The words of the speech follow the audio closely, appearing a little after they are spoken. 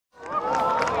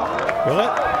Will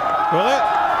it? Will it?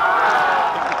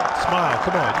 Smile,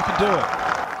 come on, you can do it.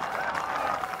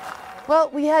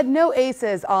 Well, we had no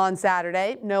aces on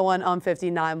Saturday, no one on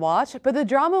 59 watch, but the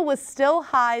drama was still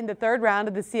high in the third round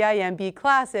of the CIMB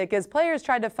Classic as players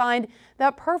tried to find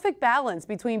that perfect balance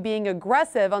between being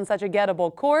aggressive on such a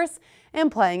gettable course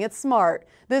and playing it smart.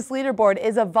 This leaderboard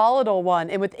is a volatile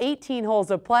one, and with 18 holes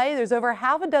to play, there's over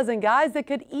half a dozen guys that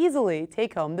could easily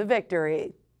take home the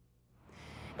victory.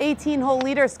 18-hole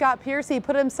leader Scott Piercy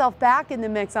put himself back in the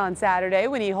mix on Saturday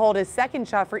when he holed his second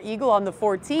shot for eagle on the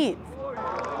 14th.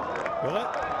 Will it?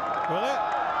 Will it?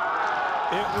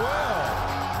 It will.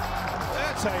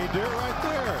 That's how you do it right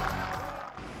there.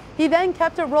 He then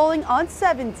kept it rolling on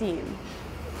 17.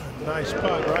 Nice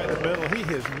putt right in the middle. He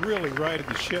has really righted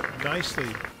the ship nicely.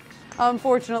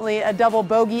 Unfortunately, a double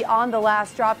bogey on the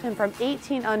last dropped him from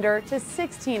 18 under to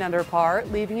 16 under par,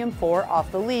 leaving him 4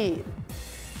 off the lead.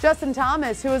 Justin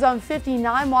Thomas, who was on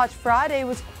 59 watch Friday,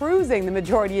 was cruising the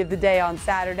majority of the day on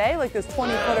Saturday, like this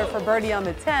 20-footer for birdie on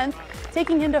the 10th,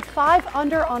 taking him to 5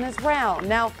 under on his round.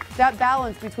 Now, that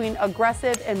balance between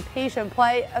aggressive and patient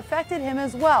play affected him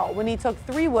as well when he took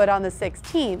 3-wood on the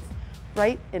 16th,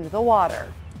 right into the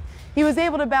water. He was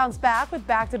able to bounce back with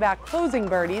back-to-back closing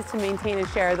birdies to maintain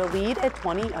his share of the lead at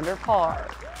 20 under par.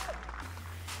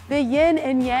 The yin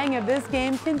and yang of this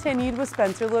game continued with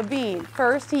Spencer Levin.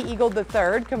 First, he eagled the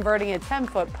third, converting a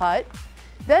 10-foot putt,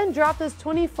 then dropped his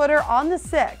 20-footer on the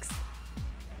 6th.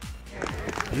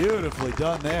 Beautifully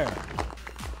done there.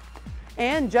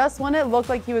 And just when it looked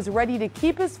like he was ready to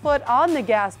keep his foot on the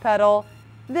gas pedal,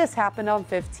 this happened on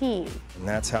 15. And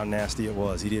that's how nasty it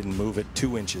was. He didn't move it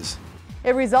 2 inches.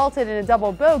 It resulted in a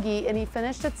double bogey, and he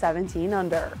finished at 17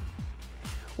 under.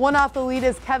 One off the lead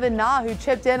is Kevin Na, who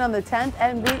chipped in on the 10th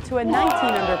en route to a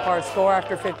 19 under par score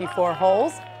after 54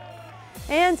 holes.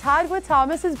 And tied with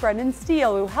Thomas is Brendan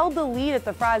Steele, who held the lead at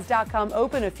the Fries.com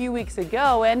Open a few weeks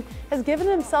ago and has given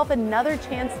himself another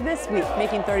chance this week.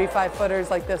 Making 35-footers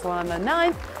like this one on the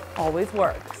 9th always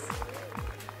works.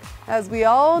 As we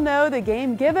all know, the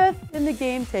game giveth and the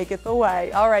game taketh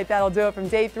away. All right, that'll do it from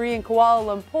day 3 in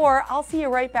Kuala Lumpur. I'll see you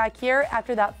right back here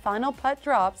after that final putt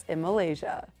drops in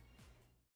Malaysia.